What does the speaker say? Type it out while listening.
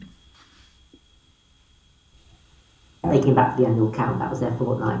they came back for the annual count. That was their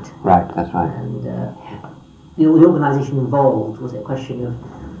fortnight. Right, that's right. And the organisation involved, was it a question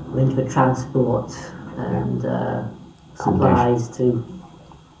of arranging for transport and supplies to...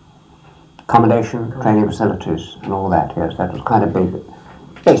 Accommodation, training facilities and all that, yes. That was quite a big,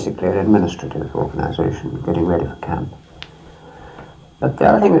 basically an administrative organisation, getting ready for camp. But the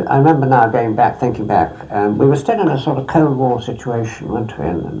other thing I remember now, thinking back, we were still in a sort of Cold War situation, weren't we?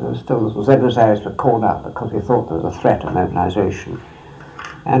 And there was still, the reserves were called up because we thought there was a threat of mobilisation.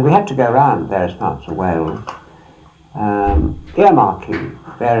 And we had to go around various parts of Wales, earmarking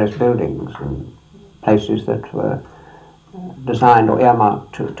various buildings and places that were designed or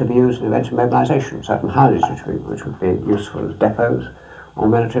earmarked to be used in events of mobilisation, certain houses which would be useful as depots or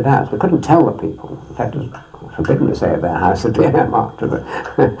military towns. We couldn't tell the people. In fact, it was forbidden to say that their house had been earmarked to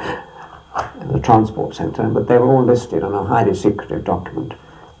the transport centre, but they were all listed on a highly secretive document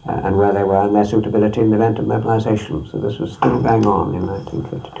and where they were and their suitability in the event of mobilisation. So this was still going on in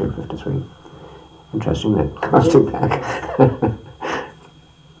 1952-53. Interesting then, casting back.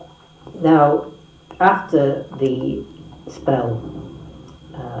 Now, after the spell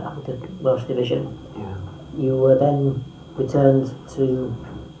with the Welsh Division, you were then returned to,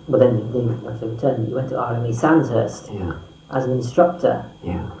 you went to RME Sandhurst as an instructor.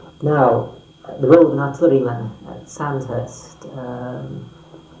 Now, the role of an artilleryman at Sandhurst.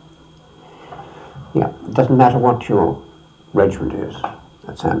 It doesn't matter what your regiment is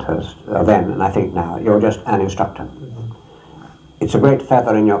at Sandhurst, then, and I think now, you're just an instructor. It's a great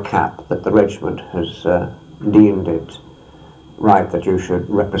feather in your cap that the regiment has deemed it right that you should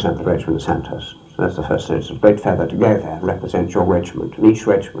represent the regiment at Sandhurst. So that's the first thing. It's a great feather to go there and represent your regiment. And each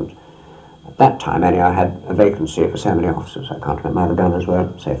regiment, at that time anyhow, had a vacancy for so many officers. I can't remember how the gunners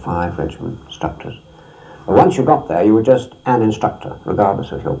were, say 5 regiment instructors. But once you got there, you were just an instructor,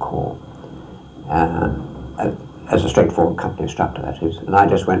 regardless of your corps. As a straightforward company instructor, that is. And I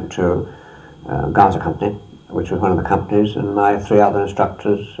just went to Gaza Company, which was one of the companies, and my 3 other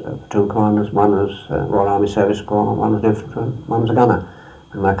instructors, platoon commanders, one was Royal Army Service Corps, one was an infantryman, one was a gunner,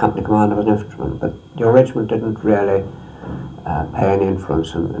 and my company commander was an infantryman. But your regiment didn't really pay any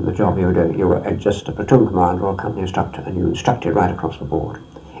influence in the job you were doing. You were just a platoon commander or a company instructor, and you instructed right across the board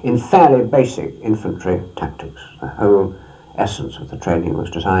in fairly basic infantry tactics. The whole essence of the training was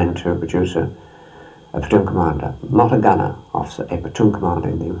designed to produce a platoon commander, not a gunner officer, a platoon commander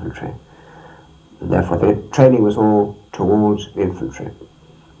in the infantry. And therefore the training was all towards the infantry.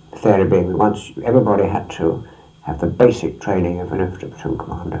 The theory being that once everybody had to have the basic training of an infantry platoon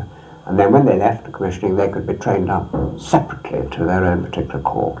commander, and then when they left the commissioning they could be trained up separately to their own particular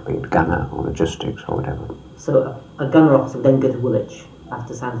corps, be it gunner or logistics or whatever. So a gunner officer would then go to Woolwich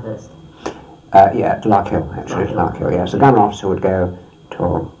after Sandhurst? To Larkhill, actually. Larkhill, yes. A gunner officer would go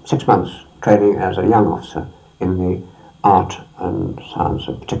to 6 months training as a young officer in the art and science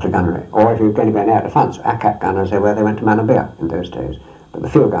of particular gunnery. Or if you were going to go in air defence, ACAC gunners, they went to Manabia in those days. But the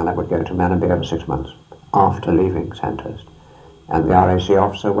field gunner would go to Manabia for 6 months after leaving Sandhurst. And the RAC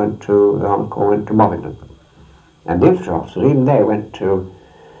officer went to, the Armoured Corps went to Bovingdon. And the infantry officers, even they went to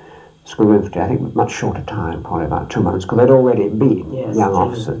School of Infantry, I think much shorter time, probably about 2 months, because they'd already been young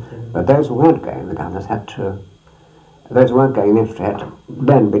officers. But those who weren't going, the gunners those who weren't going in the infantry had to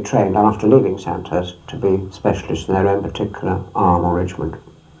then be trained after leaving Sandhurst to be specialists in their own particular arm or regiment.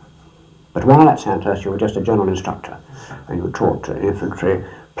 But while at Sandhurst you were just a general instructor, and you were taught infantry,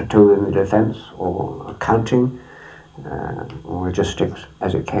 platoon in the defence, or accounting, or logistics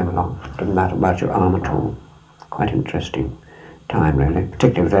as it came along. It didn't matter about your arm at all. Quite interesting time really,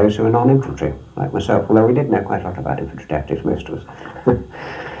 particularly for those who were non-infantry, like myself, although we did know quite a lot about infantry tactics, most of us.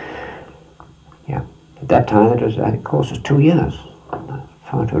 At that time, the course was 2 years.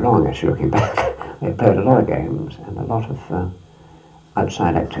 Far too long, actually, looking back. They played a lot of games and a lot of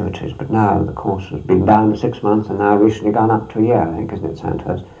outside activities, but now the course has been down to 6 months and now recently gone up to a year, I think, isn't it,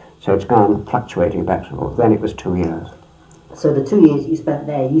 Sandhurst? So it's gone fluctuating back and forth. Then it was 2 years. So the 2 years you spent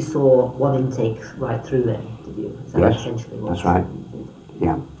there, you saw one intake right through then, did you? Is that yes, essentially what that's right.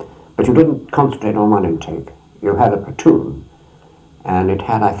 Yeah. But you didn't concentrate on one intake. You had a platoon, and it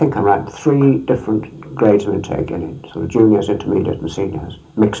had, I think I'm right, 3 different grades of intake in it, sort of juniors, intermediate and seniors,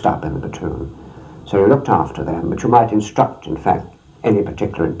 mixed up in the platoon. So you looked after them, but you might instruct, in fact, any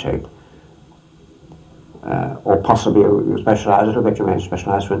particular intake. Or possibly you specialise a little bit, you may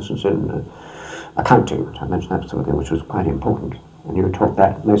specialise, for instance, in accounting, which I mentioned that sort of thing, which was quite important. And you taught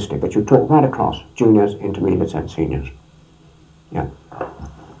that mostly, but you taught right across, juniors, intermediates and seniors. Yeah.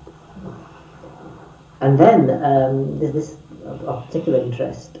 And then, there's this of particular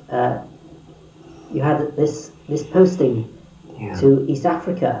interest, you had this posting to East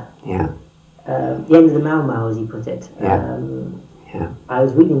Africa. Yeah. the end of the Mau Mau, as you put it. Yeah. I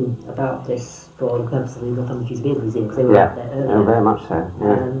was reading about this for the purpose of the North Yorkshire Beard Museum, because they were out there earlier. Oh, very much so.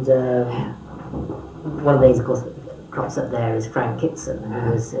 Yeah. And one of the names, of course, that crops up there is Frank Kitson,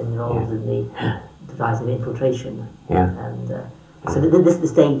 who was involved in the devising of infiltration. Yeah. And so this the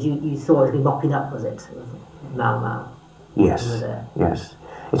stage you saw as being mopping up, was it? Mau Mau. Yes. Yes.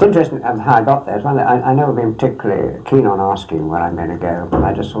 It's interesting how I got there. I never been particularly keen on asking where I'm going to go, but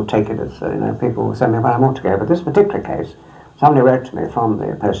I just sort of take it as people send me where I want to go. But this particular case, somebody wrote to me from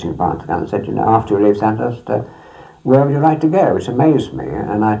the posting department and said, after you leave Sandhurst, where would you like to go? Which amazed me,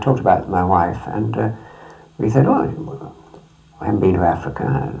 and I talked about it with my wife, and we said, I haven't been to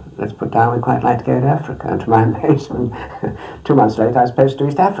Africa. Let's put down we'd quite like to go to Africa. And to my amazement, 2 months later, I was posted to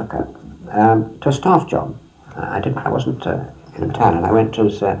East Africa to a staff job. I wasn't in a battalion. I went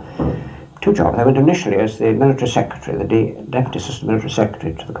as 2 jobs. I went initially as the military secretary, the deputy assistant military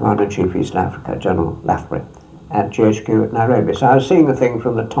secretary to the Commander-in-Chief East Africa, General Lafbury, at GHQ at Nairobi. So I was seeing the thing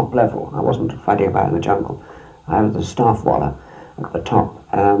from the top level. I wasn't fighting about in the jungle. I was the staff waller at the top.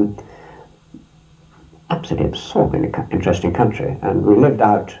 Absolutely absorbingly interesting country. And we lived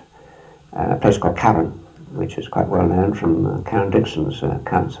out a place called Karen, which is quite well known from Karen Dixon's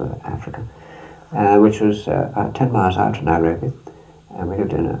accounts of Africa, which was 10 miles out of Nairobi. And we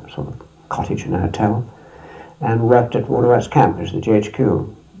lived in a sort of cottage in a hotel and worked at Waterworks Camp, which is the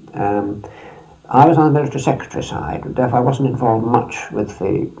GHQ. I was on the military secretary side, therefore I wasn't involved much with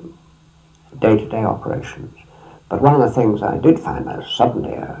the day-to-day operations. But one of the things I did find out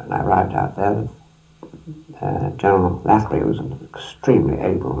suddenly, when I arrived out there, General Lafbury was an extremely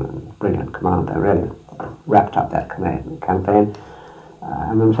able and brilliant commander, really wrapped up that campaign.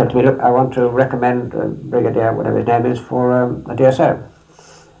 And then said to me, look, I want to recommend Brigadier, whatever his name is, for a DSO.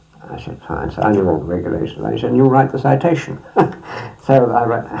 I said, fine. So I knew all the regulations. He said, you'll write the citation. So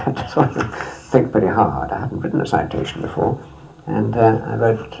I had to sort of think pretty hard. I hadn't written a citation before. And I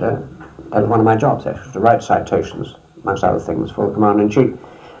wrote, that was one of my jobs, actually, to write citations, amongst other things, for the Commander-in-Chief.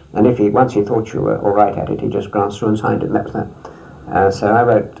 And once he thought you were all right at it, he just glanced through and signed it, and that was that. So I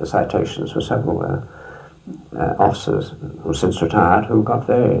wrote the citations for several officers who since retired, who got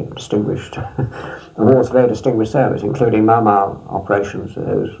very distinguished awards for very distinguished service, including Mau Mau operations.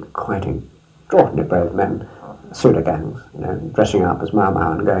 Those quite extraordinarily brave men, pseudo gangs, dressing up as Mau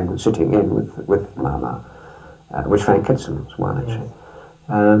Mau and going and sitting in with Mau Mau, which Frank Kitson was one actually.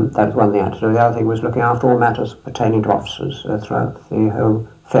 That was one thing I had to do. The other thing was looking after all matters pertaining to officers throughout the whole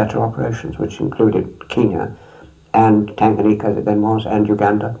theatre operations, which included Kenya and Tanganyika, as it then was, and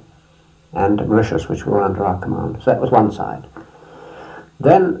Uganda and Mauritius, which were under our command. So that was one side.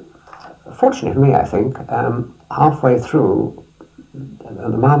 Then, fortunately for me, I think, halfway through,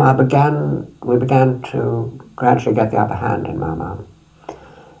 the Mau Mau we began to gradually get the upper hand in Mau Mau.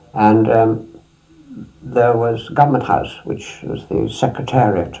 And there was Government House, which was the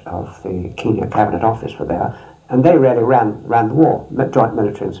secretariat of the Kenya Cabinet Office for there, and they really ran the war, joint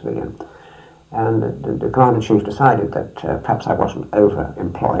military and civilian. And the Commander-in-Chief decided that perhaps I wasn't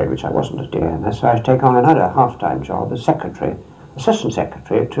over-employed, which I wasn't as DMS, so I take on another half-time job as secretary, assistant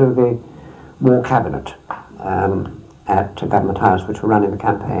secretary to the War Cabinet at Government House, which were running the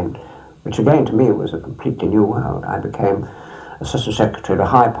campaign, which again to me was a completely new world. I became assistant secretary to a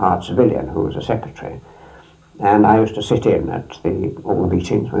high-powered civilian who was a secretary. And I used to sit in at all the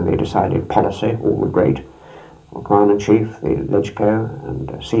meetings when they decided policy, all were great, Commander-in-Chief, the LegCo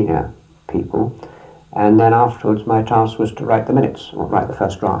and senior people, and then afterwards my task was to write the minutes, or write the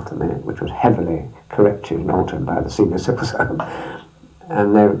first draft of the minute, which was heavily corrected and altered by the senior civil servant.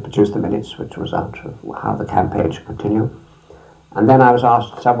 And they would produce the minutes, which was out of how the campaign should continue. And then I was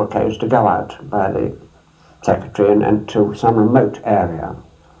asked several occasions to go out by the secretary and to some remote area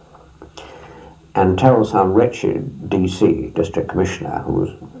and tell some wretched DC, district commissioner, who was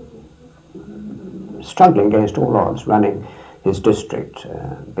struggling against all odds, running his district,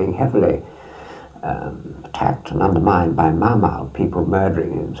 being heavily attacked and undermined by Mau Mau, people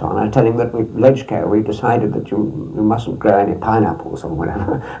murdering and so on. I tell him that with LegCo we've decided that you mustn't grow any pineapples or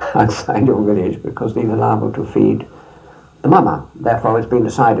whatever outside your village because these are liable to feed the Mau Mau. Therefore it's been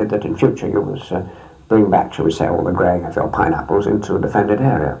decided that in future you must bring back, shall we say, all the growing of your pineapples into a defended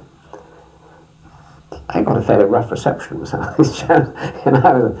area. I got a fairly rough reception with some of these chaps.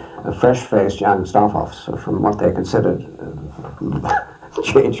 I was a fresh-faced young staff officer from what they considered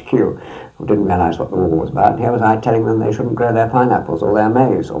GHQ, who didn't realise what the war was about. And here was I telling them they shouldn't grow their pineapples or their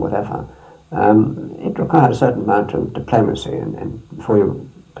maize or whatever. It required a certain amount of diplomacy and before you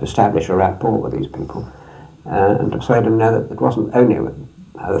could establish a rapport with these people and to persuade them know that it wasn't only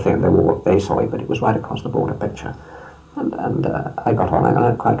the thing they saw it, but it was right across the border picture. And I got on. I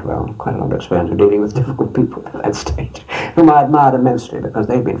learned quite well. Quite a lot of experience of dealing with difficult people at that stage, whom I admired immensely because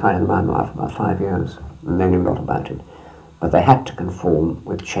they'd been fighting the Myanmar for about 5 years and they knew a lot about it. But they had to conform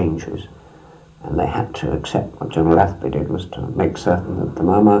with changes, and they had to accept what General Rathby did was to make certain that the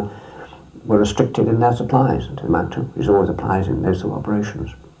Myanmar were restricted in their supplies to the amount which always applies in those sort of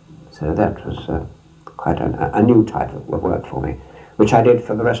operations. So that was quite a new type of work for me, which I did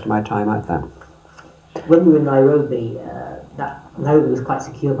for the rest of my time out there. When you were in Nairobi, Nairobi was quite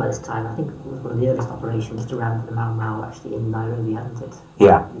secure by this time. I think it was one of the earliest operations to round the Mau Mau actually in Nairobi, hadn't it?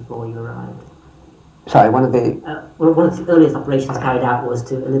 Yeah. Before you arrived. Sorry, one of the... one of the earliest operations carried out was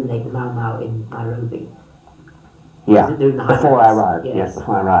to eliminate the Mau Mau in Nairobi. Yeah, before I arrived. Yes,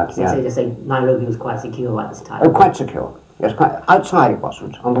 before I arrived, so you're saying Nairobi was quite secure at this time? Oh, quite secure. Yes, quite. Outside it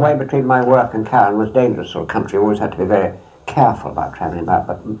wasn't. On the way between my work and Karen was dangerous sort of country. You always had to be very careful about travelling about,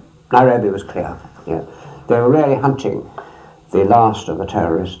 but Nairobi was clear. Yeah. They were really hunting the last of the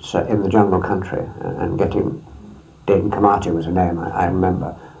terrorists in the jungle country and getting... Dane Kamati was a name, I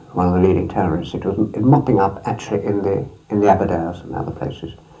remember, one of the leading terrorists. It was mopping up actually in the Aberdares and other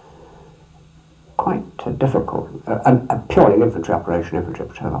places. Quite difficult. A purely infantry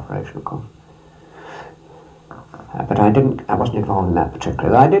patrol operation, of course. But I wasn't involved in that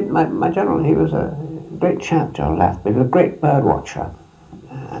particularly. My general, he was a great chap, General Rathby. He was a great bird watcher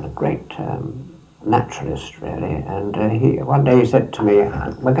and a great naturalist, really. And one day he said to me,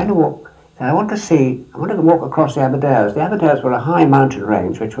 we're going to walk, I want to walk across the Aberdares. The Aberdares were a high mountain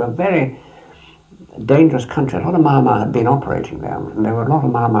range, which were a very dangerous country. A lot of Mau Mau had been operating there, and there were a lot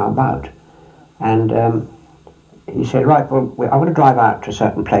of Mau Mau about. And he said, right, well, I want to drive out to a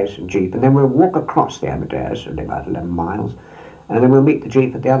certain place in Jeep, and then we'll walk across the Aberdares, about 11 miles, and then we'll meet the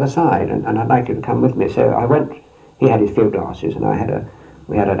Jeep at the other side, and I'd like you to come with me. So I went, he had his field glasses, and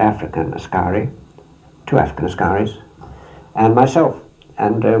we had an African askari, 2 African askaris, and myself,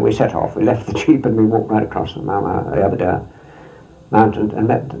 and we set off. We left the Jeep and we walked right across the Aberdare mountain and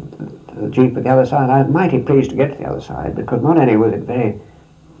met the Jeep at the other side. I was mighty pleased to get to the other side because not only was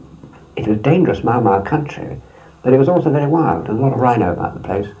it was dangerous Mau Mau country, but it was also very wild and a lot of rhino about the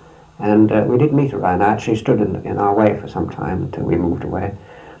place. And we did meet a rhino. Actually stood in our way for some time until we moved away.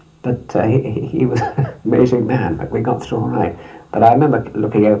 But he was an amazing man, but we got through all right. But I remember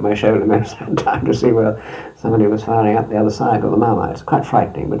looking over my shoulder most of the time to see where somebody was firing up the other side of the Mau Mau. It's quite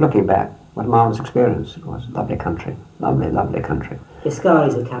frightening, but looking back, what a marvellous experience. It was a lovely country. Lovely, lovely country. The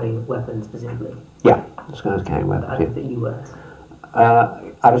Askaris were carrying weapons, presumably? Yeah, the Askaris carrying weapons. I think that you weren't.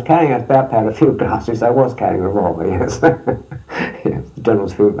 I was carrying a spare pair of field glasses. I was carrying a revolver, yes. Yes, the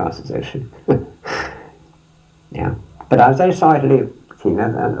General's field glasses, actually. Yeah. But I was very sorry to leave Kenya.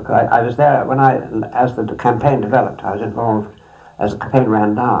 I was there as the campaign developed. I was involved as the campaign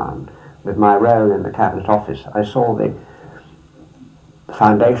ran down with my role in the Cabinet Office. I saw the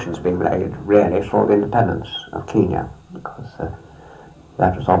foundations being laid, really, for the independence of Kenya, because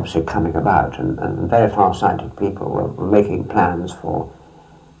that was obviously coming about, and very far-sighted people were making plans for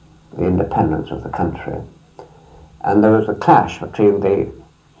the independence of the country. And there was a clash between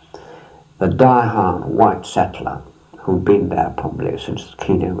the die-hard white settler who'd been there probably since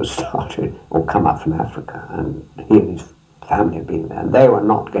Kenya was started, or come up from Africa, and he and his family had been there, and they were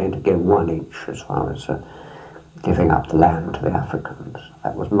not going to give 1 inch as far as giving up the land to the Africans.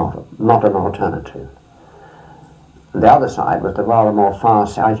 That was not an alternative. And the other side was the rather more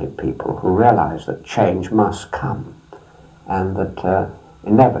far-sighted people who realised that change must come, and that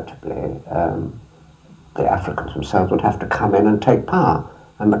inevitably the Africans themselves would have to come in and take power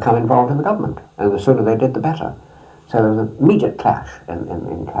and become involved in the government, and the sooner they did the better. So there was an immediate clash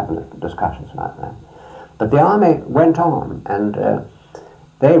in cabinet discussions about that. But the army went on, and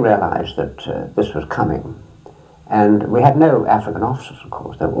they realised that this was coming. And we had no African officers, of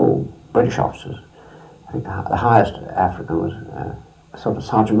course. They were all British officers. I think the highest African was a sort of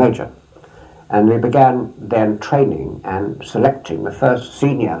sergeant major. And we began then training and selecting the first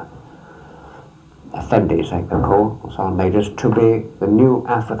senior Effendis, I think they're called, or sergeant majors, to be the new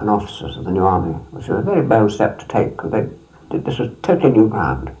African officers of the new army, which was a very bold step to take, because this was totally new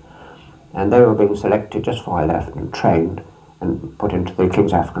ground. And they were being selected just before I left and trained and put into the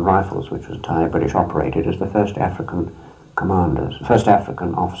King's African Rifles, which was entirely British operated, as the first African commanders, first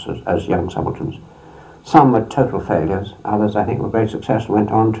African officers as young subalterns. Some were total failures, others I think were very successful,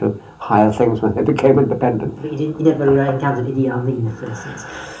 went on to higher things when they became independent. But you never encountered Idi Amin, for instance?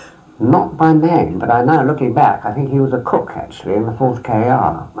 Not by name, but looking back, I think he was a cook actually in the 4th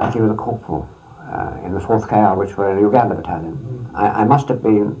KR. I think he was a corporal in the 4th KR, which were a Uganda battalion. I must have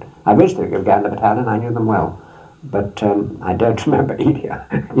been, I reached the Uganda battalion, I knew them well, But I don't remember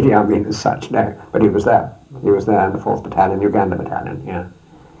Idi Amin as such, no. But he was there. He was there in the 4th Battalion, Uganda Battalion, yeah.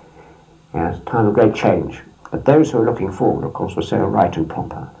 Yes, a time of great change. But those who are looking forward, of course, were so right and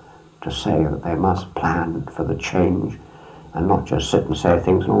proper to say that they must plan for the change and not just sit and say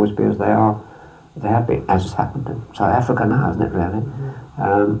things will always be as they are. They have been, as has happened in South Africa now, isn't it, really?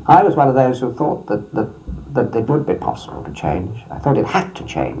 I was one of those who thought that it would be possible to change. I thought it had to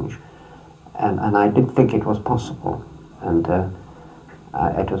change. And I did think it was possible. And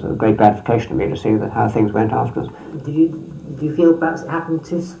it was a great gratification to me to see that how things went afterwards. Do you feel perhaps it happened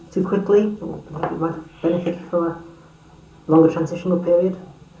too quickly? Or maybe it might have benefited from a longer transitional period?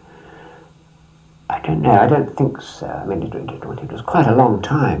 I don't know. I don't think so. I mean, it was quite a long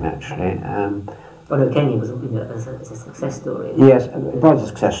time, actually. Kenya was a success story. Yes, it was a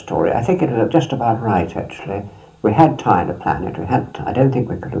success story. I think it was just about right, actually. We had time to plan it. I don't think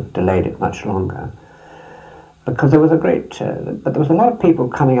we could have delayed it much longer, because there was but there was a lot of people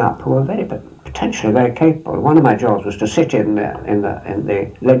coming up who were potentially very capable. One of my jobs was to sit in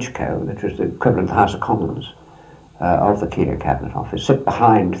the Legco, which was the equivalent of the House of Commons of the Kenya Cabinet Office, sit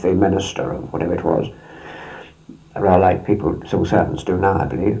behind the minister or whatever it was, rather like civil servants do now, I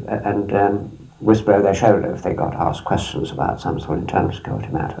believe, and whisper over their shoulder if they got asked questions about some sort of internal security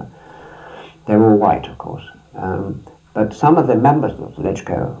matter. They were all white, of course. But some of the members of the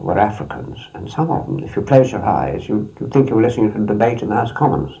Legco were Africans, and some of them, if you close your eyes, you'd think you were listening to a debate in the House of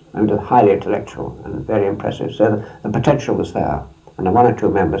Commons. And it was highly intellectual and very impressive. So the potential was there. And the one or two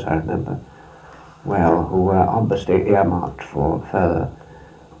members I remember well who were obviously earmarked for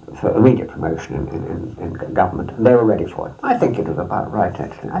immediate promotion in government, and they were ready for it. I think it was about right,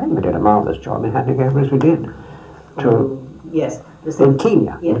 actually. I think we did a marvellous job in handing over as we did. Yes. In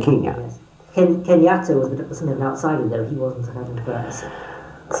Kenya. Yeah, in Kenya. Yes. Kenyatta was something of an outsider, though. He wasn't a kind of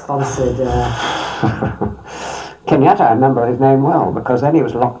sponsored... Kenyatta, I remember his name well, because then he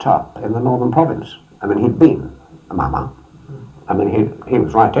was locked up in the Northern Province. I mean, he'd been a Mama. I mean, he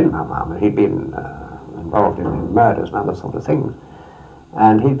was right in Mama. I mean, he'd been involved in murders and other sort of things.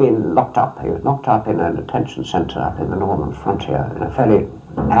 And he'd been locked up. He was locked up in a detention centre up in the northern frontier, in a fairly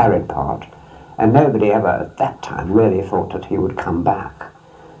arid part. And nobody ever, at that time, really thought that he would come back.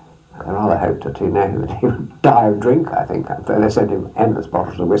 I rather hoped that he would die of drink, I think. They sent him endless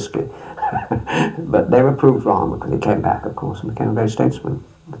bottles of whiskey. But they were proved wrong, because he came back, of course, and became a very statesman.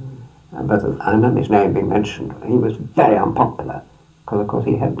 But I remember his name being mentioned. He was very unpopular, because, of course,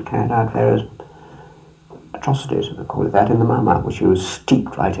 he had carried out various atrocities, we call it that, in the Mau Mau, which he was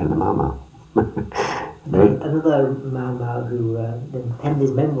steeped right in the Mau Mau. Another Mau Mau who penned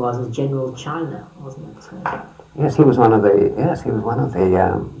his memoirs was General China, wasn't it? Yes, he was one of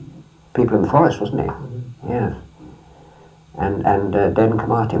the people in the forest, wasn't he? Mm-hmm. Yes. And Den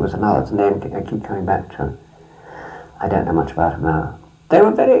Kamati was another. It's a name I keep coming back to. I don't know much about him now. They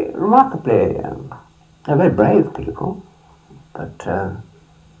were very remarkably, they were very brave people, but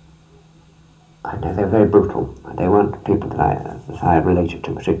I know they were very brutal. They weren't people that I related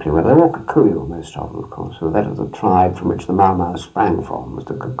to particularly well. They were all Kikuyu, most of them, of course. So that was the tribe from which the Mau Mau sprang from, was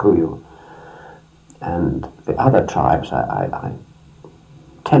the Kikuyu. And the other tribes I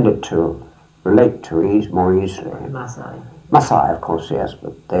tended to relate to more easily. Maasai, of course, yes,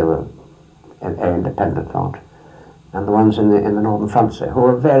 but they were an independent lot. And the ones in the northern frontier, who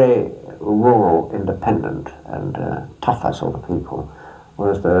were very rural, independent, and tougher sort of people,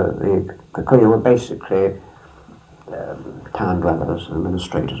 whereas the Kikuyu were basically town dwellers and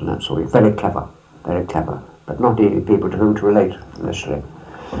administrators and that sort of thing. Very clever, but not easy people to whom to relate initially.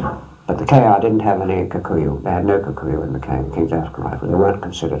 But the KR didn't have any Kikuyu. They had no Kikuyu in the King's African Rifle. They weren't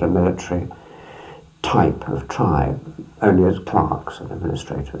considered a military type of tribe, only as clerks and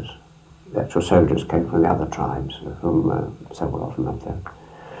administrators. The actual soldiers came from the other tribes, of whom several of them up there.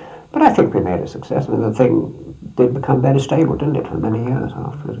 But I think we made a success. I mean, the thing did become very stable, didn't it, for many years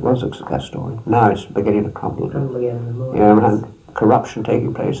afterwards. It was a success story. Now it's beginning to crumble. And corruption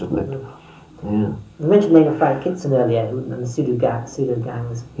taking place, isn't it? Mm. Yeah. You mentioned the name of Frank Kitson earlier, and the pseudo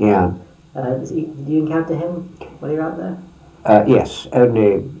gangs. Yeah. Did you encounter him while you were out there? Yes,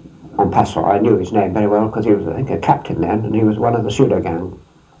 only en passant. I knew his name very well because he was, I think, a captain then, and he was one of the pseudo gang.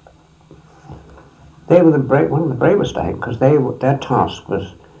 They were one of the bravest, I think, because their task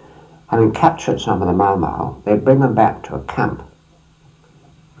was, having captured some of the Mau Mau, they'd bring them back to a camp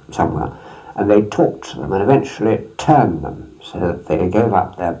somewhere, and they'd talk to them and eventually turn them so that they gave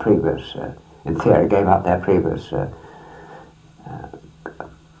up their previous, in theory,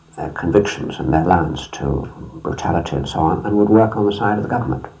 convictions and their lands to brutality and so on, and would work on the side of the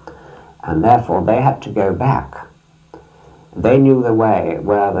government. And therefore they had to go back They knew the way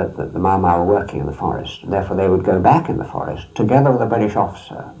where the Mau Mau were working in the forest, and therefore they would go back in the forest together with a British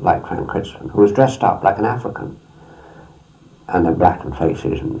officer like Frank Critson, who was dressed up like an African, and their blackened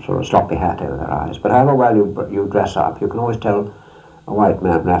faces and sort of sloppy hat over their eyes. But however well you dress up, you can always tell a white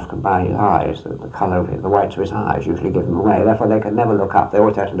man from African by his eyes. The colour of the whites of his eyes usually give them away. Therefore they could never look up. They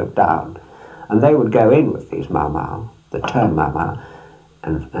always had to look down. And they would go in with these Mau Mau, the term Mau Mau,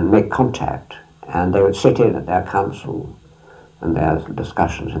 and make contact. And they would sit in at their council and their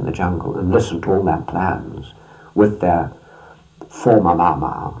discussions in the jungle and listen to all their plans with their former Mau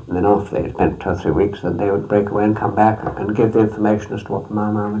Mau. And then after they'd spent 2 or 3 weeks, then they would break away and come back and give the information as to what the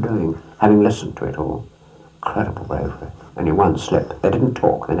Mau Mau were doing, having listened to it all. Incredible bravery. Only one slip. They didn't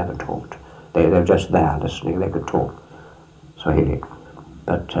talk. They never talked. They were just there listening. They could talk Swahili.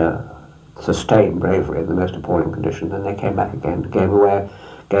 But sustained bravery in the most appalling conditions. Then they came back again, gave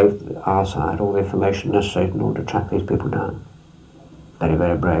our side all the information necessary in order to track these people down. Very,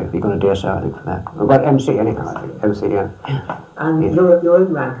 very brave. You got a DSO, I think, for that. We've got MC anyhow, I think. MC, yeah. And yeah. Your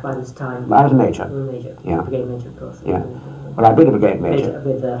own rank by this time? I was a major. You were a major? Yeah. Brigade major, of course. Yeah. Well, I'd been a brigade major.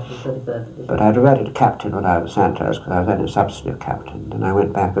 With the 33rd Division. But I'd reverted to captain when I was at Santos, because I was then a substantive captain, and I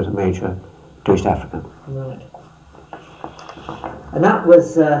went back as a major to East Africa. Right. And that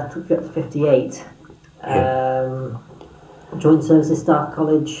was, took you up to 58. Yeah. Joint Services Staff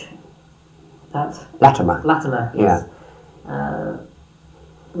College at? Latimer. Latimer, yes. Yeah.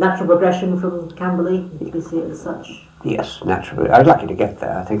 Natural progression from Camberley, did you see it as such? Yes, naturally. I was lucky to get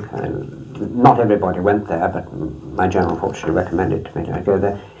there, I think. Not everybody went there, but my general fortunately recommended to me to go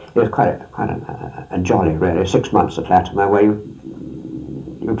there. It was quite a jolly, really, 6 months at Latimer, where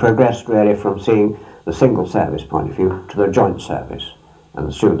you progressed really from seeing the single service point of view to the joint service. And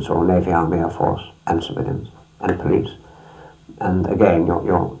the students were all Navy, Army, Air Force, and civilians, and police. And again,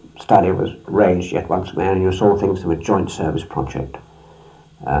 your study was raised yet once again, and you saw things from a joint service project.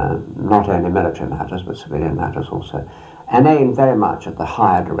 Not only military matters, but civilian matters also, and aimed very much at the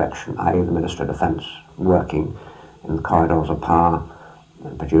higher direction, i.e. the Ministry of Defence, working in the corridors of power,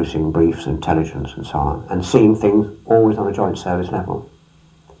 producing briefs, intelligence and so on, and seeing things always on a joint service level,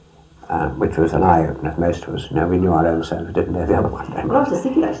 which was an eye-opener for most of us. We knew our own service, didn't know the other one. Well, I was just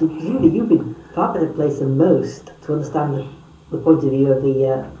thinking, actually, presumably you've been far better placed than most to understand the point of view of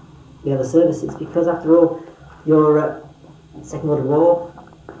the other services, because after all, your Second World War,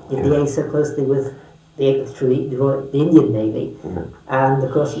 you liaised so closely with the Indian Navy, and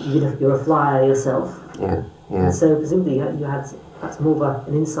of course you're a flyer yourself. Yeah. And so presumably you had perhaps more of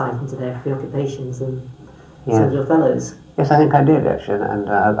an insight into their preoccupations than some of your fellows. Yes, I think I did actually, and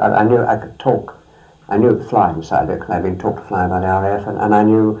I knew I could talk. I knew the flying side of it because I'd been taught to fly by the RAF, and I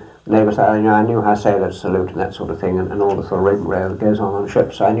knew naval side. I knew how sailors salute and that sort of thing, and all the sort of rigmarole that goes on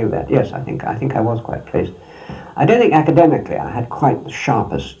ships. So I knew that. Yes, I think I was quite pleased. I don't think academically I had quite the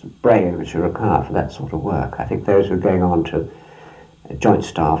sharpest brain which you require for that sort of work. I think those who are going on to joint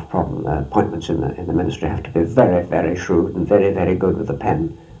staff appointments in the ministry have to be very, very shrewd and very, very good with the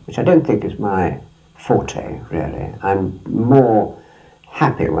pen, which I don't think is my forte, really. I'm more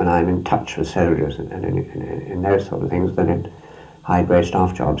happy when I'm in touch with soldiers and in those sort of things than in high-grade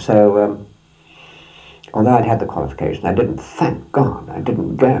staff jobs. So, although I'd had the qualification, thank God, I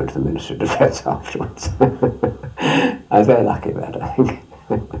didn't go to the Ministry of Defence afterwards. I was very lucky about it, I think.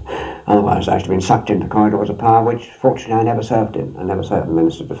 Otherwise, I'd have been sucked into corridors of power, which fortunately I never served in. I never served in the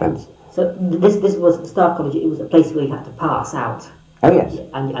Ministry of Defence. So this was the Staff College, it was a place where you had to pass out. Oh, yes.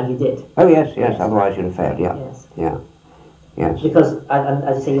 And you did? Oh, yes, otherwise you'd have failed, yeah. Yes. Yeah. Yes. Because,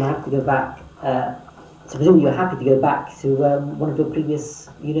 as you say, you have to go back, so presumably you're happy to go back to one of your previous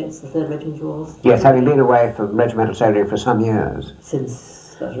units, the 3rd Regiment yours? Yes, having been away from regimental soldiering for some years.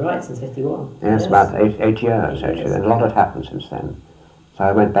 That's right, since 51. Yes, about eight years actually, and a lot had happened since then. So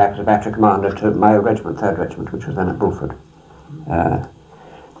I went back as a battery commander to my regiment, 3rd Regiment, which was then at Bulford,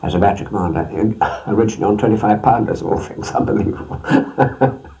 as a battery commander, originally on 25-pounders, of all things, unbelievable.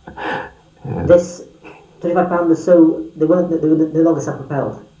 This 25-pounders, so they were no longer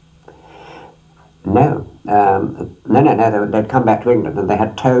self-propelled? No, they'd come back to England and they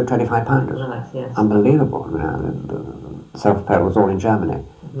had towed 25-pounders. Right, yes. Unbelievable. The self-propelled was all in Germany.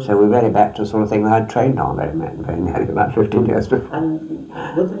 Mm-hmm. So we were very back to the sort of thing that I'd trained on very nearly about 15 years before. And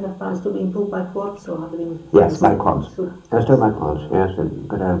were the 25-pounders still being pulled by quads, or have they been... Yes, by quads. They're still by quads, yes, a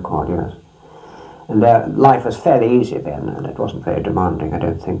good old quad, yes. And life was fairly easy then, and it wasn't very demanding, I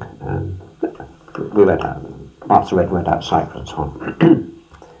don't think. We went out, parts of it went out cycles and so on.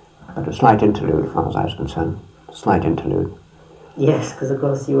 But a slight interlude, as far as I was concerned. Slight interlude. Yes, because of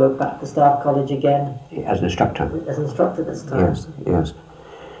course you were back to Staff College again. As an instructor. As an instructor this time. Yes.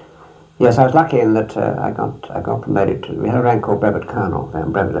 Yes, I was lucky in that I got promoted to. We had a rank called brevet colonel,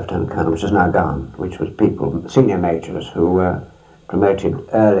 then brevet lieutenant colonel, which is now gone, which was people, senior majors who were promoted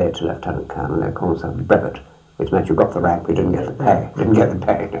early to lieutenant colonel. They called themselves brevet, which meant you got the rank, but you didn't get the pay. Didn't get the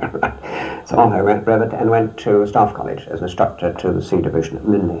pay. So on I went brevet and went to Staff College as an instructor to the C Division at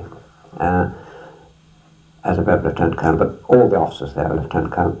Minley. As a brevet lieutenant colonel, but all the officers there were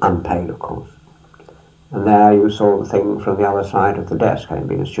lieutenant colonel, unpaid of course. And there you saw the thing from the other side of the desk, having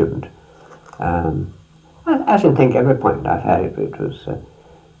been a student. As you think, every point I've had, it was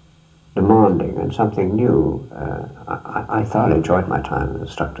demanding and something new. I thoroughly enjoyed my time in the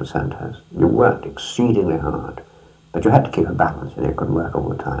instructor centres. You worked exceedingly hard, but you had to keep a balance, and you couldn't work all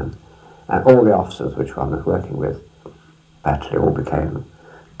the time. And all the officers which I was working with practically all became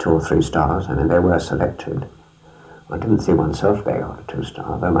 2 or 3 stars. I mean, they were selected. I didn't see myself being on a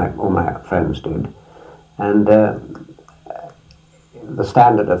 2-star, though all my friends did. And the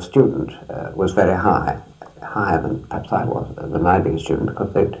standard of student was very high, higher than perhaps I was, than I'd been a student,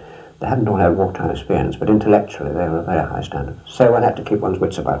 because they hadn't all had wartime experience, but intellectually they were a very high standard. So one had to keep one's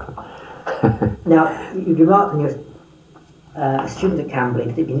wits about them. Now, you remarked when you were a student at Camberley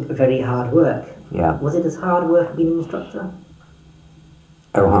that it had been very hard work. Yeah. Was it as hard work being an instructor?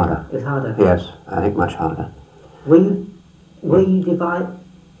 Oh, harder. It was harder? Yes, I think much harder. Were you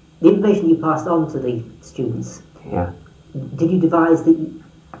the information you passed on to the students? Yeah. Did you devise the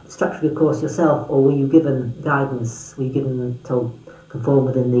structure of your course yourself, or were you given guidance? Were you told conform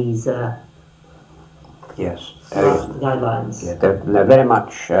within these yes guidelines? Yeah, they're very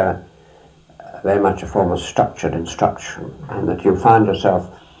much a form of structured instruction, and that you find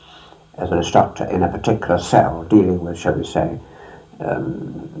yourself as an instructor in a particular cell dealing with, shall we say,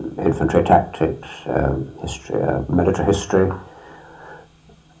 infantry tactics, history, military history,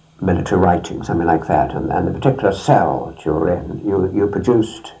 military writing, something like that, and the particular cell that you were in, you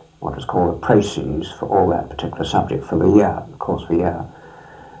produced what was called a précis for all that particular subject for the year, the course for the year.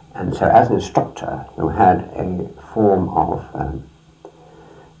 And so as an instructor, you had a form of,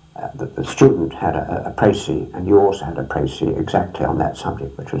 the student had a précis, and you also had a précis exactly on that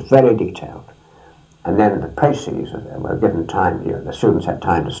subject, which was very detailed. And then the précis were given time, the students had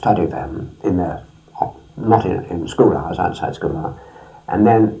time to study them in their, not in school hours, outside school hours. And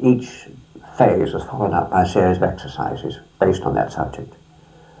then each phase was followed up by a series of exercises based on that subject.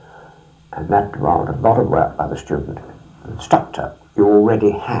 And that involved a lot of work by the student. The instructor, you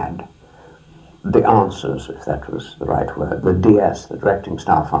already had the answers, if that was the right word, the DS, the directing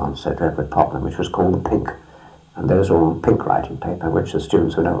staff answer to every problem, which was called the pink. And those were on pink writing paper, which the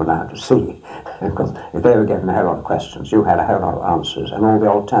students were never allowed to see. Because if they were given a whole lot of questions, you had a whole lot of answers, and all the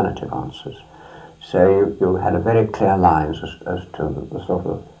alternative answers. So you had a very clear lines as to the sort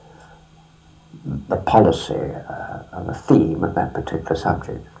of the policy and the theme of that particular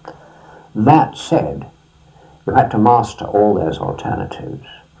subject. That said, you had to master all those alternatives,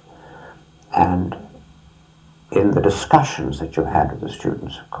 and in the discussions that you had with the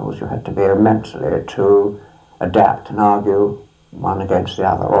students, of course, you had to be mentally to adapt and argue one against the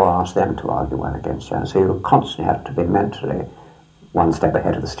other, or ask them to argue one against the other. So you constantly have to be mentally one step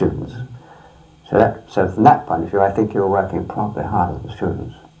ahead of the students. So from that point of view, I think you were working probably harder than the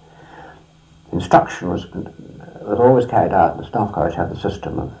students. Instruction was always carried out. The Staff College had the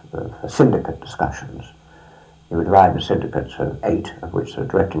system of syndicate discussions. You would divide the syndicates of 8, of which the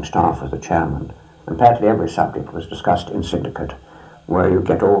directing staff was the chairman, and practically every subject was discussed in syndicate, where you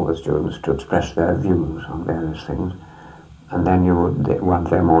get all the students to express their views on various things, and then you would, one of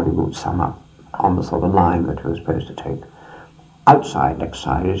them or you would sum up on the sort of line that you were supposed to take. Outside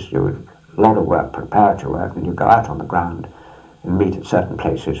exercises, you would a lot of work, preparatory work, and you go out on the ground and meet at certain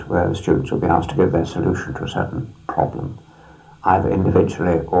places where the students will be asked to give their solution to a certain problem, either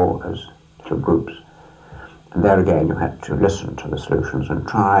individually or as little groups. And there again you had to listen to the solutions and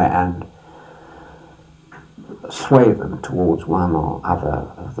try and sway them towards one or other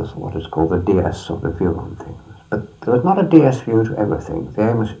of this, what is called the DS sort of view on things. But there was not a DS view to everything. The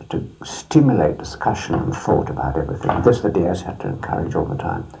aim was to stimulate discussion and thought about everything. This the DS had to encourage all the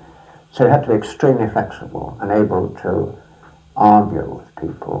time. So you had to be extremely flexible and able to argue with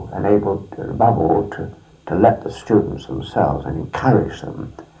people, and able to, above all, to let the students themselves and encourage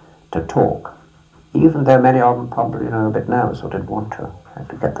them to talk, even though many of them probably a bit nervous or didn't want to. You had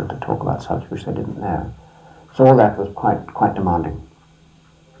to get them to talk about subjects which they didn't know. So all that was quite demanding,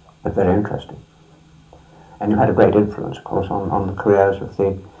 but very interesting. And you had a great influence, of course, on the careers of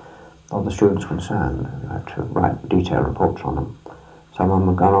the students concerned. You had to write detailed reports on them. Some of them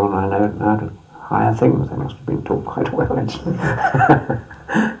have gone on, I know, now to higher things. They must have been taught quite well.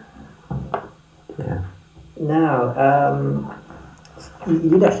 Yeah. Now, You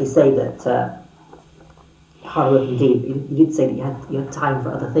did actually say that hard work indeed. You did say that you had time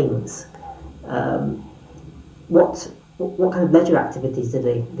for other things. What kind of leisure activities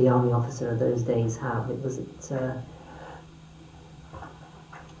did the army officer of those days have? Was it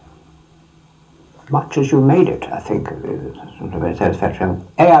much as you made it, I think, sort of satisfactory.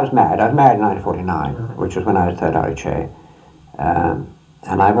 I was married. I was married in 1949, which was when I was 3rd RHA.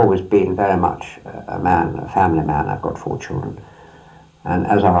 And I've always been very much a family man. I've got 4 children. And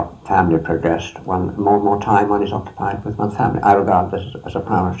as our family progressed, more and more time one is occupied with one's family. I regard this as a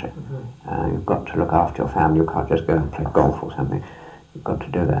priority. You've got to look after your family. You can't just go and play golf or something. You've got to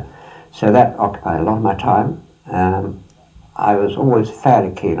do that. So that occupied a lot of my time. I was always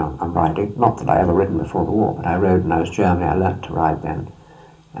fairly keen on riding. Not that I ever ridden before the war, but I rode when I was Germany. I learnt to ride then.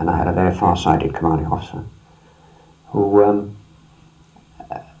 And I had a very far-sighted commanding officer who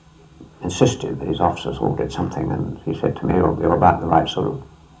insisted that his officers all did something, and he said to me, you're about the right sort of,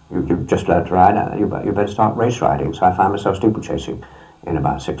 you've just learned to ride, you better start race riding. So I found myself steeplechasing in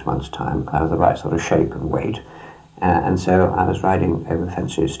about 6 months' time. I was the right sort of shape and weight, and so I was riding over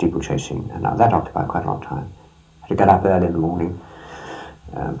fences, steeplechasing, and that occupied quite a lot of time. I had to get up early in the morning,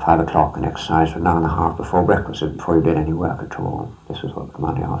 5 o'clock, and exercise for an hour and a half before breakfast, before you did any work at all. This was what the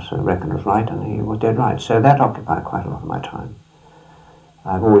commanding officer reckoned was right, and he was dead right. So that occupied quite a lot of my time.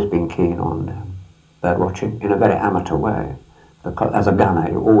 I've always been keen on bird watching in a very amateur way, because as a gunner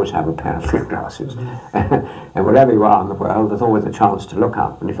you always have a pair of field glasses, and wherever you are in the world there's always a chance to look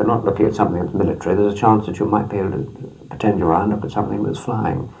up, and if you're not looking at something that's military, there's a chance that you might be able to pretend you're around and look at something that's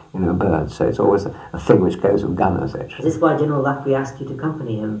flying, birds. So it's always a thing which goes with gunners, actually. Is this why General Lafferty asked you to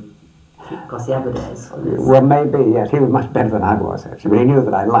accompany him across the Aberdares? Well, maybe, yes. He was much better than I was, actually, but he knew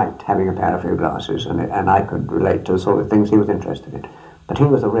that I liked having a pair of field glasses, and I could relate to the sort of things he was interested in. But he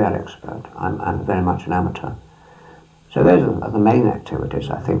was a real expert. I'm very much an amateur. So those are the main activities,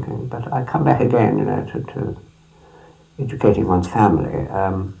 I think. But I come back again, to educating one's family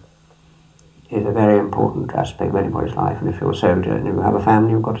is a very important aspect of anybody's life. And if you're a soldier and you have a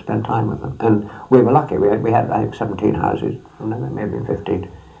family, you've got to spend time with them. And we were lucky. We had I think, 17 houses, maybe 15.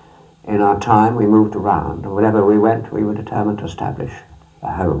 In our time, we moved around. And wherever we went, we were determined to establish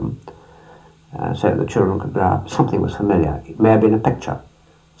a home. So the children could grow up. Something was familiar. It may have been a picture,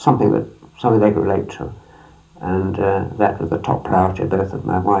 something they could relate to, and that was the top priority both of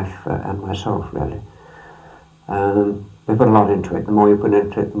my wife and myself, really. We put a lot into it. The more you put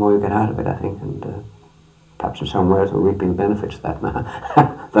into it, the more you get out of it, I think, and perhaps in some ways we're reaping the benefits of that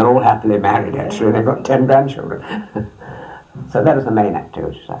now. They're all happily married, actually. They've got 10 grandchildren. So that was the main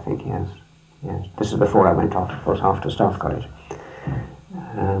activities, I think. Yes. This is before I went off, of course, after Staff College.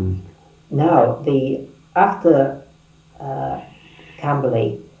 Now, after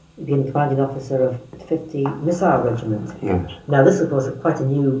Camberley, you became the commanding officer of the 50 Missile Regiment. Yes. Now, this, of course, is quite a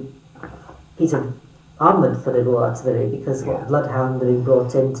new piece of armament for the Royal Artillery, because Bloodhound had been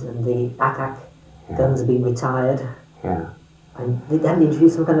brought in and the attack guns have been retired. Yeah. And they hadn't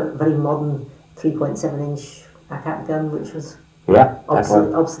introduced some kind of very modern 3.7-inch attack gun, which was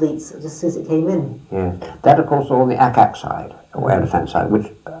obsolete just as soon as it came in. Yeah. That, of course, on the ACAC side, or air defence side,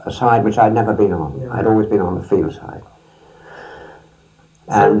 a side which I'd never been on. No. I'd always been on the field side.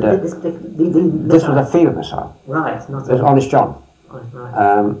 So and this was a field missile. Right. It was Honest John.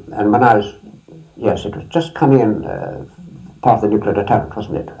 Right. And when I was, it was just coming in part of the nuclear deterrent,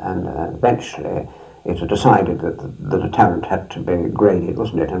 wasn't it? And eventually it was decided that the deterrent had to be graded,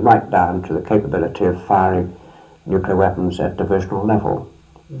 wasn't it? And right down to the capability of firing nuclear weapons at divisional level.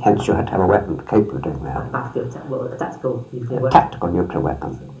 Hence you had to have a weapon capable of doing that. A tactical nuclear weapon. Tactical nuclear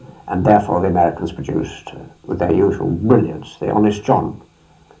weapon. And therefore the Americans produced, with their usual brilliance, the Honest John,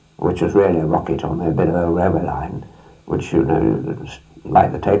 which was really a rocket on a bit of a railway line, which,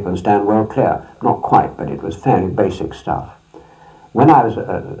 light the tape and stand well clear. Not quite, but it was fairly basic stuff. When I was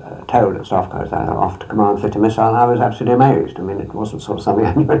told at Staff College that I was off to command 50 Missile, I was absolutely amazed. I mean, it wasn't sort of something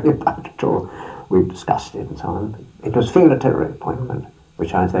I knew anything about at all. We discussed it and so on. It was field artillery appointment,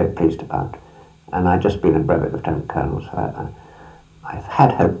 which I was very pleased about. And I'd just been a brevet lieutenant colonel, so I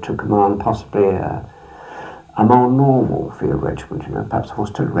had hoped to command possibly a more normal field regiment, perhaps a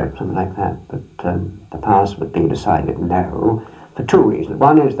artillery regiment, something like that. But the powers that be decided no, for 2 reasons.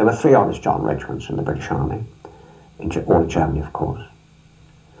 One is there were 3 Honest John regiments in the British Army, all in Germany, of course.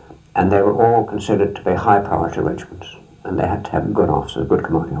 And they were all considered to be high priority regiments, and they had to have good officers, good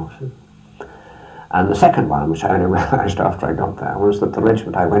commanding officers. And the second one, which I only realised after I got there, was that the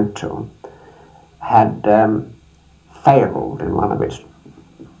regiment I went to had failed in one of its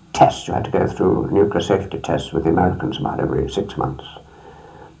tests. You had to go through nuclear safety tests with the Americans about every 6 months.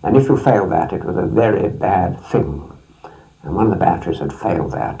 And if you failed that, it was a very bad thing. And one of the batteries had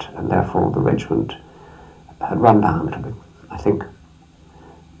failed that, and therefore the regiment had run down a little bit, I think.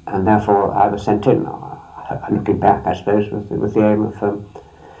 And therefore I was sent in, looking back, I suppose, with the aim of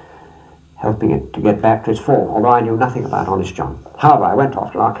helping it to get back to its form, although I knew nothing about Honest John. However, I went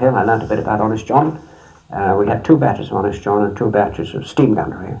off to Larkhill, I learnt a bit about Honest John. We had 2 batteries of Honest John and 2 batteries of steam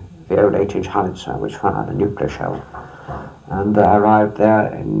gunnery, the old 8-inch howitzer, which fired a nuclear shell. And I arrived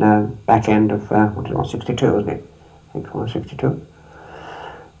there in back end of, 62, wasn't it? I think it was 62.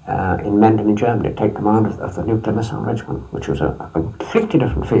 In Menden in Germany, to take command of the nuclear missile regiment, which was a completely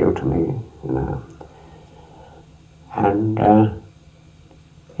different field to me, you know. And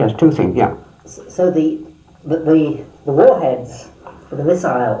yes, 2 things, yeah. So the warheads for the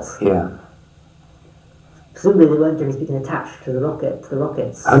missiles. Yeah. Presumably they weren't generally speaking attached to the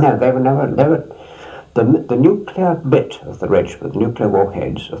rockets. Oh no, they were. The nuclear bit of the regiment, the nuclear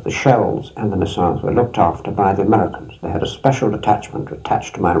warheads of the shells and the missiles were looked after by the Americans. They had a special detachment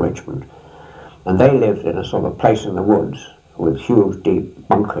attached to my regiment, and they lived in a sort of place in the woods with huge deep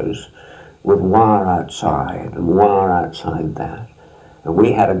bunkers with wire outside and wire outside that. And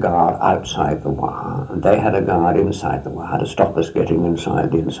we had a guard outside the wire, and they had a guard inside the wire to stop us getting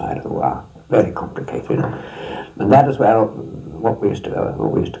inside the inside of the wire. Very complicated. And that is where what we used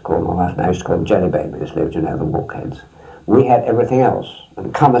to call, my wife and I used to call them jelly babies, lived, you know, the walkheads. We had everything else,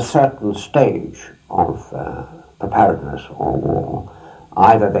 and come a certain stage of preparedness or war,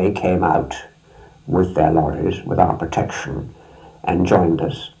 either they came out with their lorries, with our protection, and joined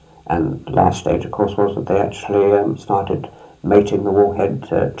us, and the last stage, of course, was that they actually started mating the warhead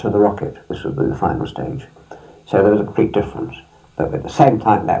to the rocket. This would be the final stage. So there was a complete difference. But at the same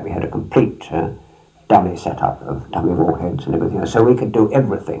time that we had a complete dummy setup of dummy warheads and everything else. So we could do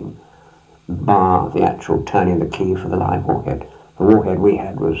everything bar the actual turning the key for the live warhead. The warhead we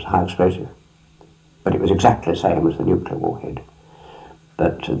had was high explosive, but it was exactly the same as the nuclear warhead.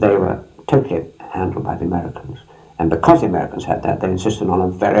 But they were totally handled by the Americans. And because the Americans had that, they insisted on a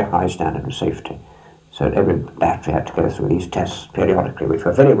very high standard of safety. So every battery had to go through these tests periodically, which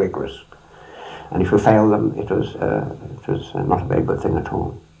were very rigorous. And if you failed them, it was not a very good thing at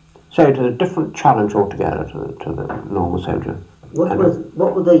all. So it was a different challenge altogether to the normal soldier. What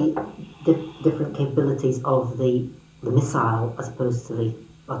were the different capabilities of the missile as opposed to the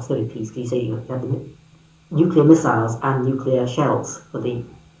artillery piece? Because you say you had the nuclear missiles and nuclear shells for the...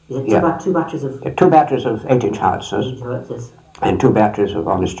 Two batteries of... 2 batteries of 8-inch howitzers. And 2 batteries of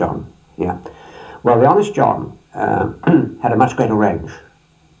Honest John, yeah. Well, the Honest John had a much greater range.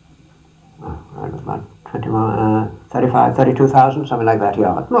 About 32,000, something like that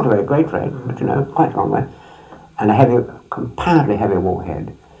yard. Not a very great range, but you know, quite a long way. And a comparatively heavy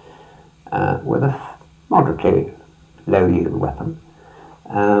warhead with a moderately low yield weapon.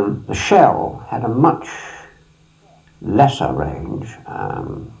 The shell had a much lesser range,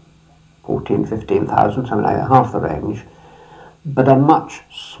 14,000, 15,000, something like that, half the range, but a much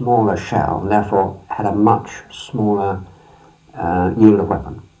smaller shell, and therefore had a much smaller yield of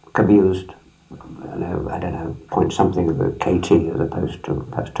weapon. Could be used, I don't know, point something of a KT as opposed to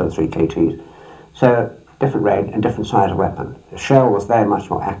perhaps 2 or 3 KTs. So different range and different size of weapon. The shell was very much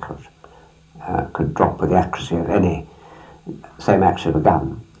more accurate, could drop with the accuracy of any, same accuracy of a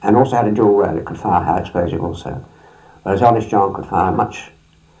gun, and also had a dual role, it could fire high explosive also. Whereas Honest John could fire a much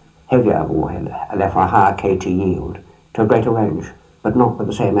heavier warhead, and therefore a higher KT yield, to a greater range, but not with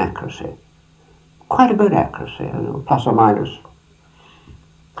the same accuracy. Quite a good accuracy, plus or minus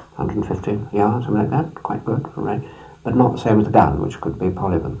 150 yards, something like that, quite good for range, but not the same as the gun, which could be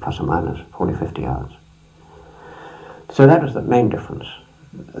probably plus or minus 40, 50 yards. So that was the main difference.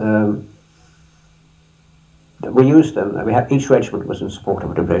 We used them, each regiment was in support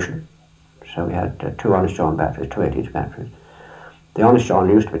of a division, so we had 2 Honest John batteries, 2 8-inch batteries. The Honest John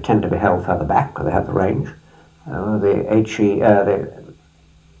used to tend to be held further back because they had the range. The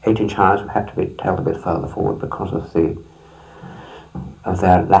 8-inch highs had to be held a bit further forward because of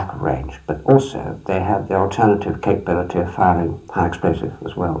their lack of range, but also they had the alternative capability of firing high explosive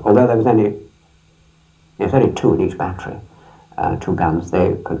as well. Although there was only 2 in each battery, 2 guns,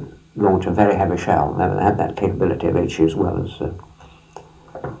 they could launch a very heavy shell. They had that capability of HE as well as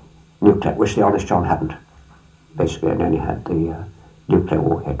nuclear, which the Honest John hadn't. Basically, it only had the nuclear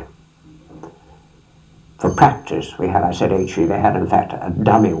warhead. For practice, we had, I said HE, they had in fact a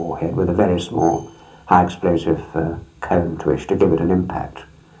dummy warhead with a very small high explosive cone to which to give it an impact,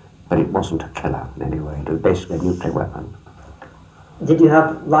 but it wasn't a killer in any way. It was basically a nuclear weapon. Did you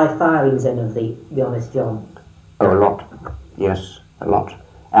have live firings then of the Honest John? Oh, a lot. Yes, a lot.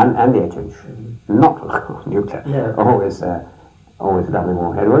 And the 8-inch. Not nuclear. No. Always a dummy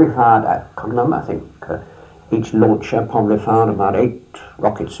warhead. We fired, I can't remember, I think Each launcher probably fired about 8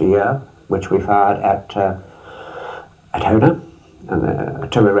 rockets a year, which we fired at Hona, and the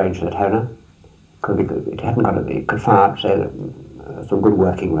artillery range at Hona. It could fire, say, some good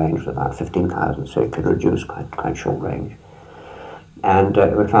working range with about 15,000, so it could reduce quite short range. And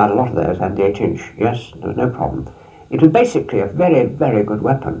we fired a lot of those, and the 8-inch, yes, there was no problem. It was basically a very, very good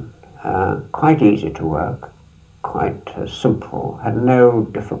weapon, quite easy to work, quite simple, had no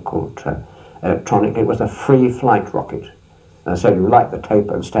difficult electronic. It was a free flight rocket. So you light the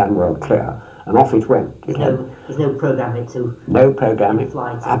taper and stand well clear, and off it went. There's no programming to... No programming,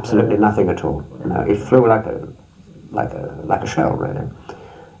 flight absolutely nothing at all. No, it flew like a shell, really.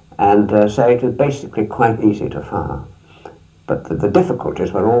 And so it was basically quite easy to fire. But the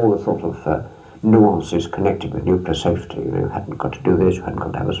difficulties were all the sort of nuances connected with nuclear safety. You hadn't got to do this, you hadn't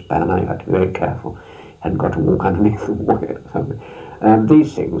got to have a spanner, you had to be very careful, you hadn't got to walk underneath the wire or something.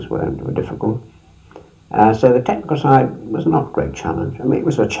 These things were difficult. So the technical side was not a great challenge. I mean, it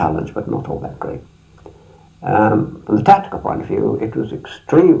was a challenge, but not all that great. From the tactical point of view, it was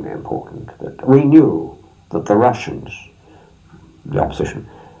extremely important that we knew that the Russians, the opposition,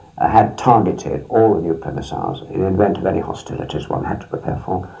 had targeted all the nuclear missiles in the event of any hostilities one had to prepare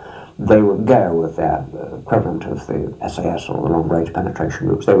for. They would go with their equivalent of the SAS or the long-range penetration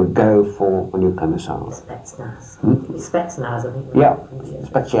groups. They would go for the nuclear missiles. Spetsnaz. Spetsnaz, I think. Yeah,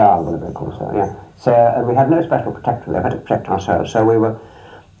 Special, whatever they call it. Yeah. So and we had no special protector. They had to protect ourselves. So we were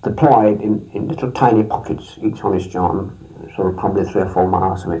deployed in little tiny pockets, each on his John, sort of probably 3 or 4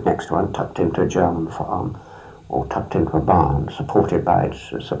 miles from it next to one, tucked into a German farm or tucked into a barn, supported by its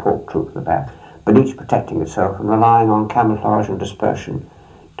support troop at the back, but each protecting itself and relying on camouflage and dispersion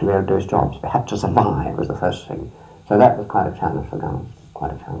to be able to do its jobs. It had to survive was the first thing. So that was quite a challenge for gunners,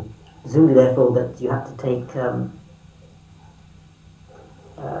 quite a challenge. Presumably, therefore, that you had to take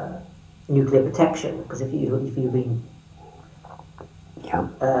nuclear protection, because if you've been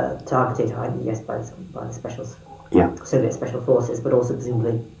targeted, yes, by the Soviet special forces, but also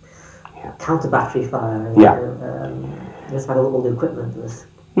presumably counter battery fire. You must have all the equipment.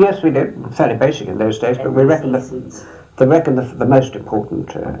 Yes, we did. Fairly basic in those days, but we reckon the most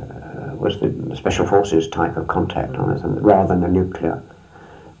important was the special forces type of contact on us, rather than the nuclear.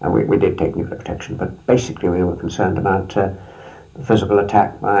 And we did take nuclear protection, but basically we were concerned about physical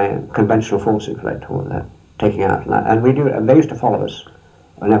attack by conventional forces, like taking out. And they used to follow us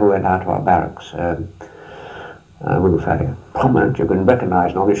whenever we went out to our barracks. We were fairly prominent. You can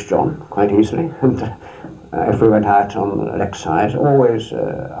recognise an honest John quite easily. And if we went out on an exercise, always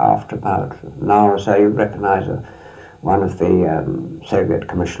after about an hour or so, you'd recognise one of the Soviet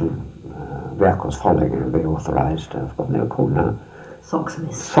Commission vehicles following the authorised, what they were called now.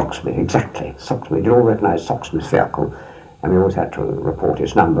 Socksmith, exactly. Socksmith. You'd all recognise Socksmith's vehicle, and we always had to report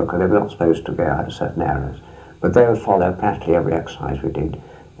its number because they were not supposed to go out of certain areas. But they would follow practically every exercise we did,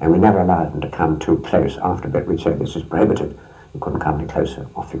 and we never allowed them to come too close. After a bit, we'd say, this is prohibited. You couldn't come any closer.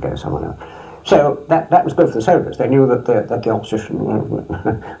 Off you go, someone else. So that was good for the Soviets. They knew that the opposition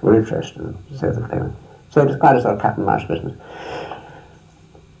were interested, so it was quite a sort of cat and mouse business.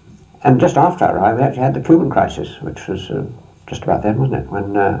 And just after I arrived, we actually had the Cuban crisis, which was just about then, wasn't it?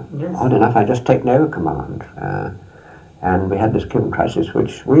 When, odd enough, I'd just taken over command, and we had this Cuban crisis,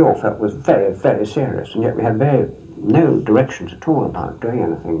 which we all felt was very, very serious, and yet we had no directions at all about doing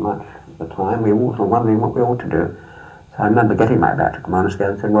anything much at the time. We all were wondering what we ought to do. So I remember getting my back to command scale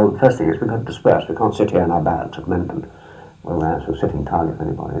and saying, well, the first thing is we've got to disperse. We can't sit here in our barracks at Menton where we're actually sitting target for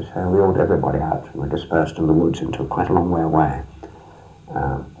anybody. So we ordered everybody out, and we dispersed in the woods into quite a long way away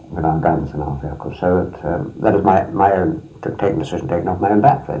with our guns and our vehicles. So that was my own decision taken off my own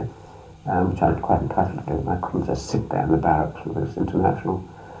back, really, which I was quite entitled to do. I couldn't just sit there in the barracks with this international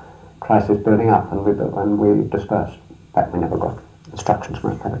crisis building up, and we dispersed. In fact, we never got instructions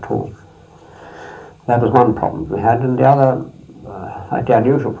from that at all. That was one problem we had, and the other slightly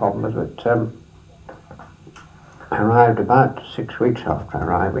unusual problem was that I arrived about 6 weeks after I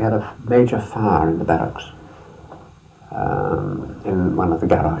arrived. We had a major fire in the barracks in one of the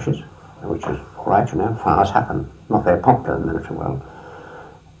garages, which is all right, fires happen, not very popular in the military world.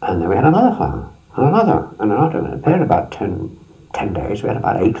 And then we had another fire, and another. In a period of about 10 days, we had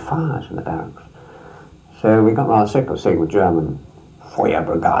about 8 fires in the barracks. So we got rather sick of seeing the German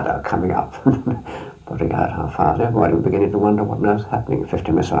Feuerbrigade coming up, putting out our fires. Everybody was beginning to wonder what on earth was happening at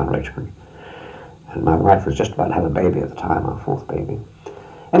 50 Missile Regiment. And my wife was just about to have a baby at the time, our 4th baby.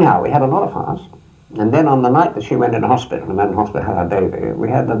 Anyhow, we had a lot of fires. And then on the night that she went into hospital, and then hospital had her baby, we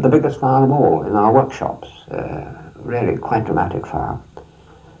had the biggest fire of all in our workshops. Really quite dramatic fire,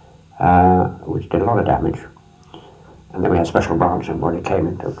 which did a lot of damage. And then we had special branch and everybody came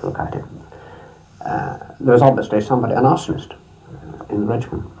in to look at it. there was obviously an arsonist in the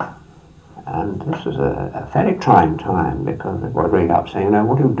regiment. And this was a very trying time because it was really up saying,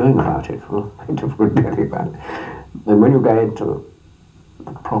 what are you doing about it? Well, very difficult to do about it. And when you go into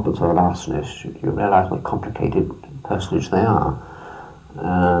the problems of an arsonist, you realise what a complicated personage they are.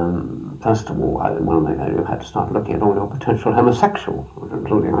 First of all, you had to start looking at all your potential homosexuals, which was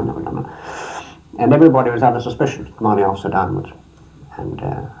something I'd never done. And everybody was under suspicion, commanding officer downwards. And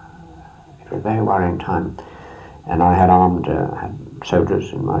it was a very worrying time. And I had armed had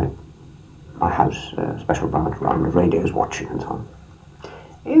soldiers in my house, special branch, around with radios watching and so on.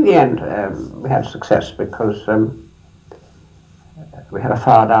 In the end, we had success because we had a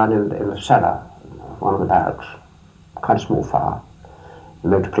fire down in the cellar of one of the barracks, quite a small fire. The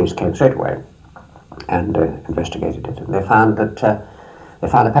motor police came straight away and investigated it, and they found that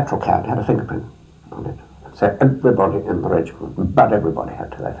a petrol can had a fingerprint on it. So everybody in the regiment, but everybody,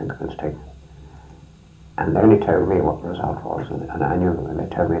 had their fingerprints taken. And they only told me what the result was, and I knew when they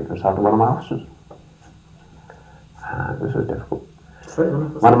told me the result of one of my officers. This was difficult.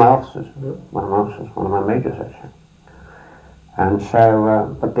 One of my officers, one of my majors actually. And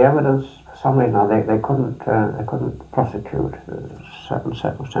so, but the evidence, for some reason, they couldn't prosecute certain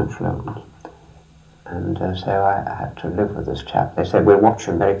circumstantial evidence. And so I had to live with this chap. They said, we'll watch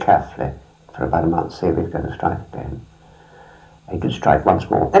him very carefully for about a month, see if he's going to strike again. He did strike once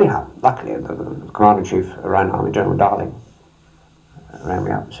more. Anyhow, luckily, the Commander-in-Chief, Rhine Army General Darling, rang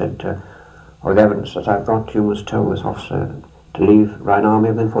me up and said, the evidence that I've got, you must tell this officer to leave Rhine Army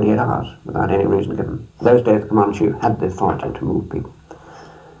within 48 hours, without any reason given. Those days, the Commander-in-Chief had the authority to move people.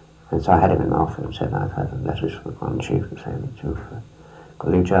 And so I had him in my office and said, I've had letters from the Commander-in-Chief saying that you've got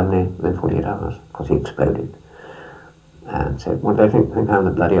to leave Germany within 48 hours, because he exploded. And said, what do they think I'm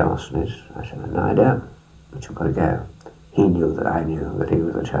the bloody arsonist? I said, I have no idea, but you've got to go. He knew that I knew that he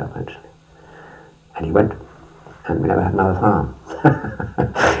was a chap, actually. And he went, and we never had another farm.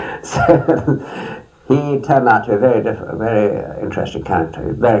 So he turned out to be a very interesting character. He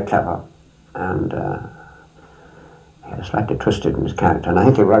was very clever, and he was slightly twisted in his character. And I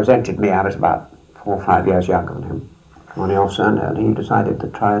think he resented me. I was about 4 or 5 years younger than him, commanding officer, and he decided to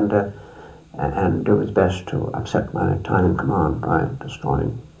try and do his best to upset my time in command by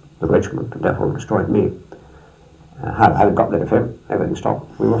destroying the regiment, and therefore destroyed me. Having got rid of him, everything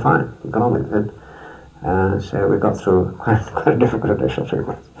stopped. We were fine. We got on with it. So we got through quite a difficult initial 3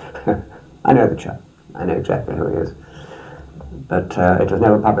 months. I know the chap. I know exactly who he is. But it was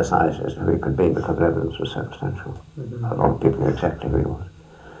never publicised as to who he could be because the evidence was circumstantial. Mm-hmm. A lot of people knew exactly who he was.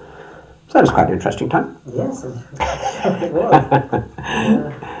 So that was quite an interesting time. Yes, it was.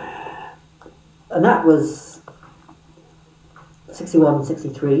 And that was 61,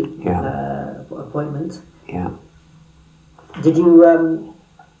 63 appointment. Yeah. Did you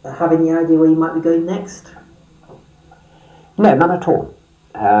have any idea where you might be going next? No, none at all.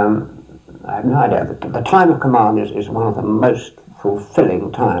 I have no idea. The time of command is one of the most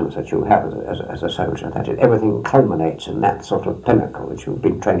fulfilling times that you have as a soldier. That is, everything culminates in that sort of pinnacle which you've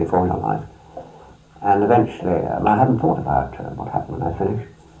been training for in your life. And eventually, I hadn't thought about what happened when I finished.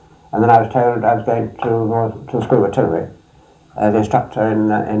 And then I was told I was going to the School of Artillery, the instructor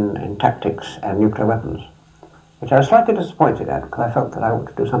in tactics and nuclear weapons, which I was slightly disappointed at because I felt that I ought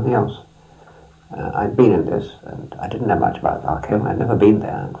to do something else. I'd been in this, and I didn't know much about Larkhill. I'd never been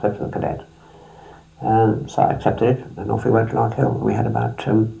there except for the cadet. So I accepted it, and off we went to Larkhill. We had about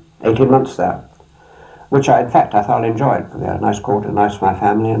 18 months there, which in fact I thoroughly enjoyed. We had a nice quarter, nice for my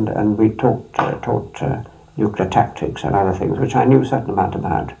family, and we taught nuclear tactics and other things, which I knew a certain amount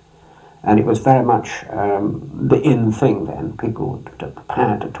about. And it was very much the in thing then. People were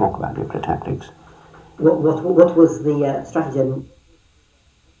prepared to talk about nuclear tactics. What was the strategy?